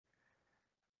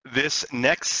This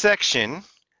next section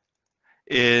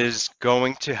is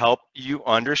going to help you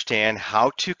understand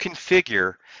how to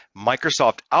configure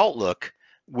Microsoft Outlook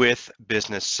with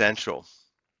Business Central.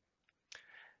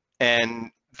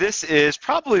 And this is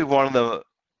probably one of the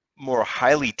more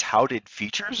highly touted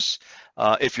features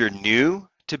if you're new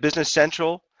to Business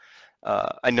Central.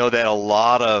 I know that a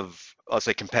lot of, let's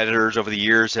say, competitors over the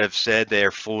years have said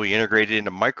they're fully integrated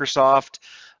into Microsoft.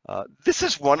 This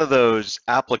is one of those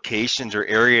applications or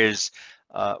areas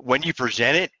when you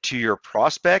present it to your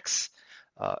prospects,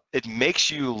 it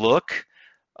makes you look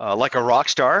like a rock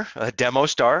star, a demo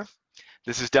star.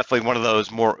 This is definitely one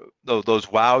of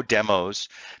those wow demos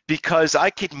because I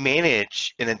could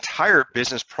manage an entire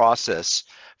business process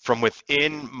from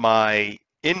within my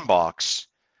inbox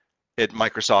at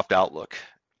Microsoft Outlook.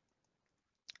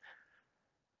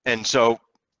 And so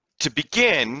to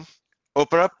begin,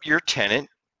 open up your tenant.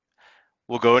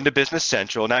 We'll go into Business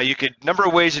Central. Now you could, number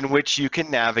of ways in which you can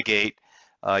navigate.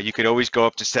 You could always go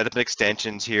up to setup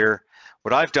extensions here.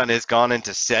 What I've done is gone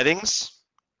into settings,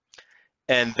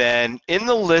 and then in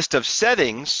the list of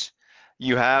settings,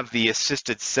 you have the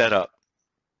assisted setup.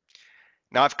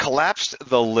 Now I've collapsed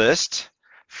the list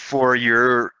for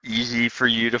easy for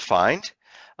you to find,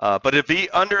 but it'll be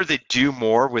under the Do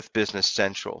More with Business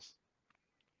Central.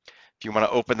 If you want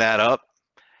to open that up,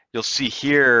 you'll see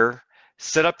here,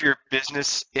 set up your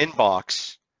business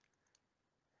inbox,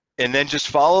 and then just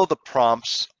follow the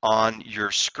prompts on your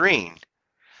screen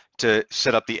to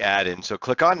set up the add-in. So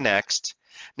click on Next.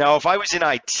 Now, if I was in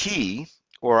IT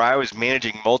or I was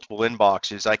managing multiple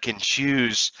inboxes, I can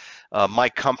choose my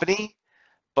company.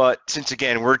 But since,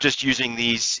 again, we're just using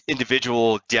these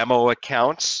individual demo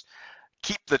accounts,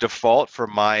 keep the default for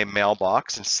my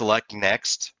mailbox and select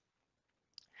Next.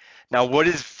 Now, what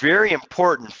is very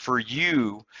important for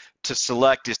you to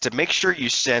select is to make sure you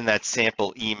send that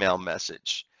sample email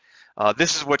message.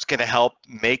 This is what's going to help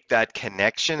make that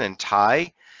connection and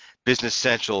tie Business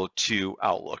Central to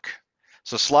Outlook.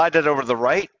 So slide that over to the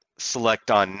right, select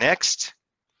on Next,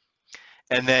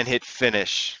 and then hit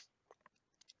Finish.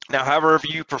 Now, however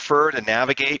you prefer to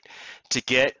navigate to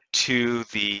get to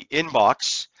the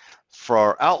inbox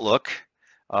for Outlook,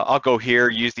 I'll go here,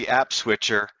 use the app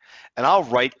switcher, and I'll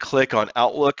right-click on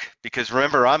Outlook because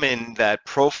remember, I'm in that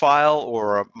profile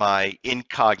or my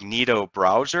incognito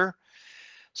browser.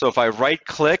 So if I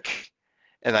right-click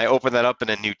and I open that up in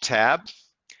a new tab,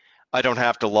 I don't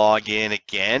have to log in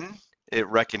again. It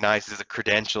recognizes the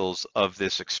credentials of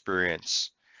this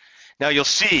experience. Now you'll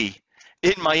see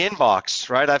in my inbox,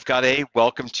 right, I've got a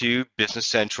welcome to Business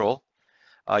Central.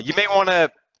 You may want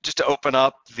to just to open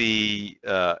up the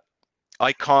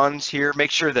icons here,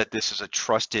 make sure that this is a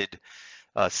trusted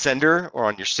sender or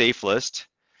on your safe list.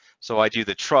 So I do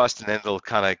the trust, and then they'll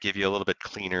kind of give you a little bit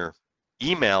cleaner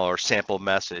email or sample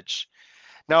message.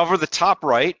 Now over the top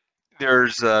right,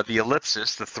 there's the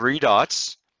ellipsis, the three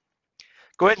dots.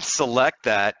 Go ahead and select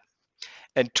that,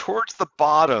 and towards the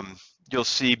bottom, you'll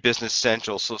see Business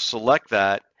Central. So select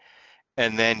that,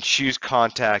 and then choose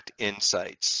Contact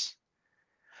Insights.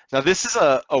 Now this is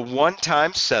a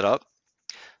one-time setup.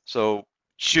 So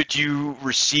should you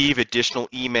receive additional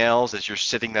emails as you're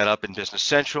setting that up in Business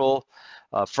Central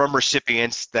from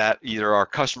recipients that either are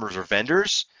customers or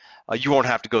vendors, you won't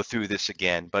have to go through this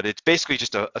again. But it's basically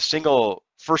just a single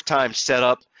first-time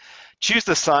setup. Choose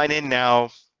the sign-in now,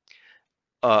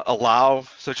 allow,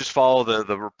 so just follow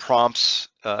the prompts,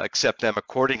 accept them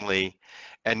accordingly,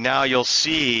 and now you'll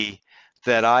see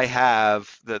that I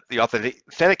have the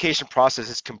authentication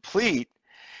process is complete.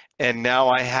 And now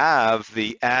I have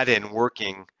the add-in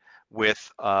working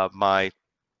with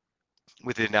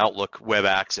within Outlook Web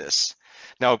Access.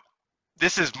 Now,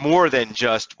 this is more than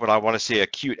just what I want to say a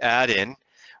cute add-in,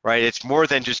 right? It's more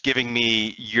than just giving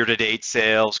me year-to-date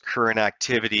sales, current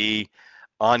activity,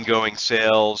 ongoing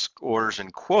sales, orders,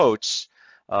 and quotes.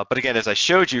 But again, as I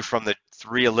showed you from the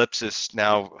three ellipses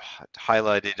now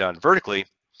highlighted on vertically,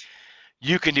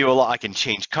 you can do a lot. I can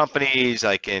change companies.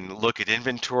 I can look at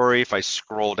inventory if I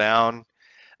scroll down.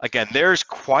 Again, there's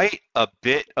quite a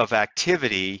bit of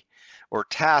activity or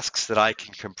tasks that I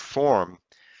can perform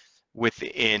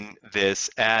within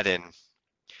this add-in.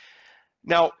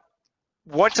 Now,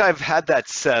 once I've had that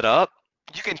set up,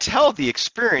 you can tell the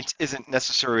experience isn't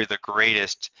necessarily the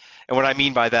greatest. And what I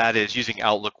mean by that is using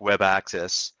Outlook Web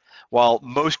Access. While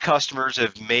most customers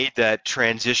have made that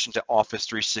transition to Office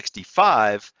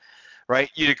 365, right,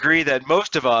 you'd agree that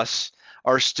most of us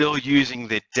are still using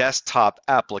the desktop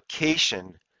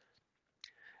application.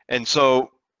 And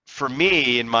so for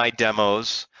me in my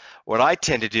demos, what I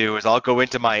tend to do is I'll go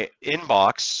into my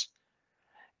inbox,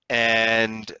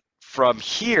 and from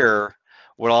here,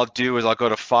 what I'll do is I'll go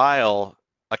to File,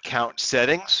 Account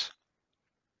Settings,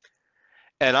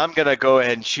 and I'm going to go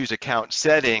ahead and choose Account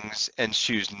Settings and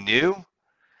choose New.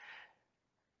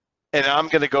 And I'm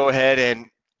going to go ahead and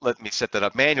let me set that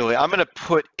up manually. I'm going to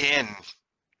put in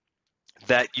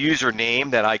that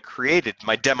username that I created,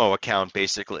 my demo account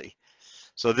basically.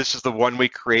 So this is the one we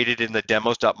created in the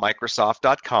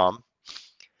demos.microsoft.com.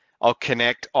 I'll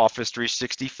connect Office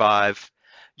 365.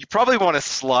 You probably want to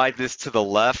slide this to the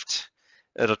left.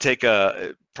 It'll take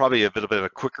probably a little bit of a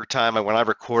quicker time. When I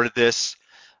recorded this,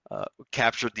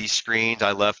 captured these screens,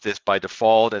 I left this by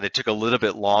default and it took a little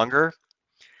bit longer.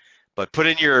 But put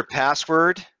in your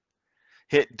password,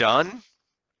 hit done,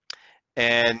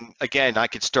 and again, I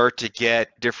could start to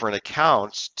get different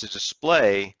accounts to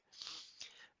display.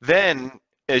 Then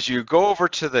as you go over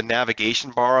to the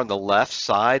navigation bar on the left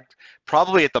side,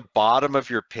 probably at the bottom of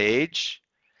your page,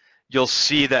 you'll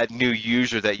see that new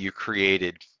user that you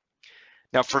created.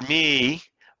 Now for me,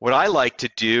 what I like to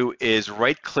do is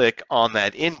right click on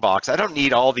that inbox. I don't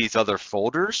need all these other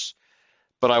folders,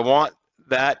 but I want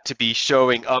that to be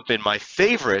showing up in my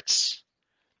favorites.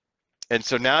 And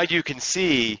so now you can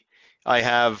see I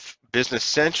have Business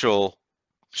Central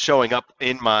showing up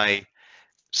in my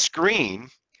screen.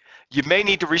 You may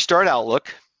need to restart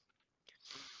Outlook.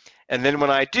 And then when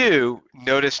I do,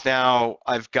 notice now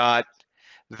I've got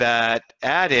that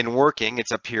add-in working.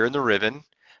 It's up here in the ribbon.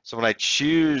 So when I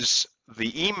choose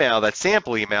the email, that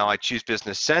sample email, I choose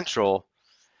Business Central,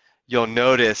 you'll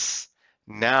notice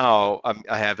now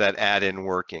I have that add-in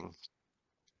working.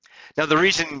 Now the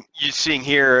reason you're seeing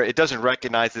here, it doesn't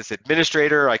recognize this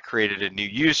administrator. I created a new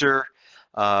user,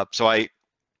 so I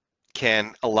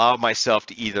can allow myself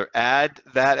to either add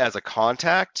that as a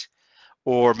contact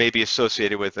or maybe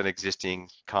associated with an existing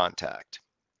contact.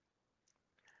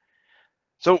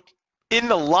 So in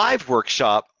the live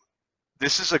workshop,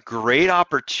 this is a great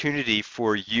opportunity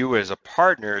for you as a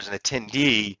partner, as an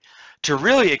attendee, to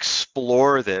really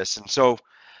explore this. And so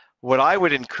what I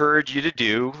would encourage you to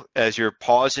do as you're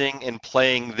pausing and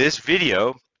playing this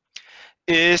video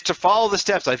is to follow the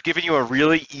steps. I've given you a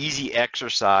really easy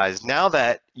exercise. Now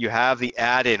that you have the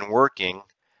add-in working,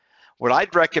 what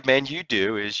I'd recommend you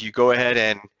do is you go ahead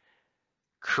and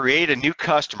create a new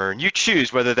customer, and you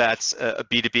choose whether that's a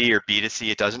B2B or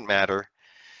B2C, it doesn't matter.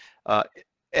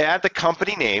 Add the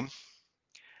company name,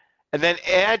 and then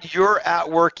add your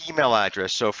at-work email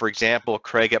address. So for example,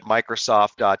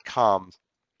 Craig@Microsoft.com,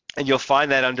 and you'll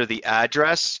find that under the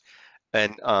address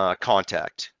and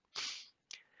contact.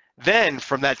 Then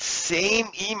from that same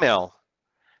email,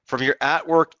 from your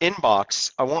at-work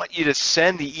inbox, I want you to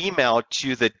send the email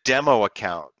to the demo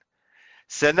account.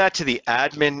 Send that to the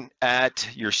admin at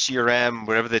your CRM,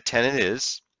 whatever the tenant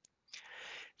is.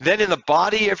 Then in the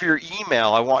body of your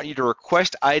email, I want you to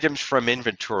request items from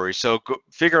inventory. So go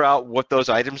figure out what those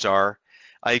items are.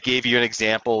 I gave you an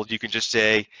example. You can just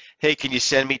say, hey, can you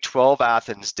send me 12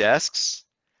 Athens desks?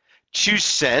 Choose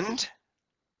send.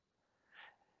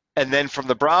 And then from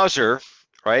the browser,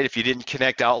 right, if you didn't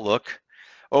connect Outlook,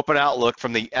 open Outlook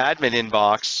from the admin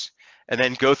inbox, and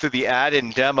then go through the add-in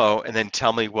demo, and then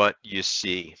tell me what you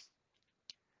see.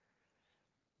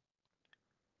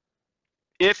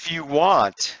 If you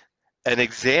want an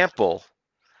example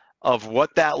of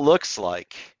what that looks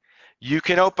like, you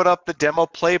can open up the demo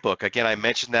playbook. Again, I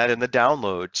mentioned that in the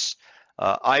downloads.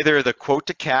 Either the quote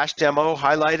to cash demo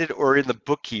highlighted or in the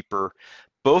bookkeeper.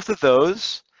 Both of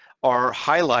those are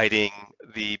highlighting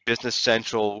the Business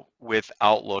Central with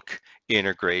Outlook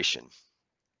integration.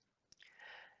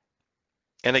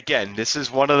 And again, this is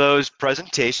one of those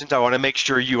presentations I want to make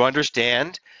sure you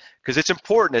understand, because it's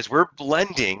important as we're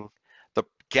blending the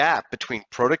gap between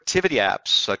productivity apps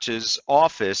such as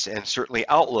Office and certainly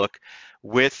Outlook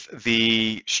with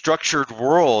the structured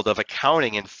world of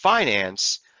accounting and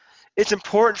finance. It's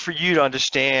important for you to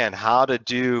understand how to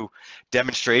do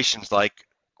demonstrations like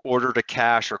order to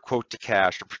cash or quote to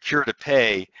cash or procure to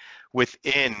pay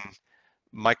within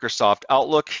Microsoft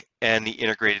Outlook and the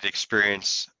integrated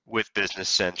experience with Business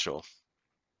Central.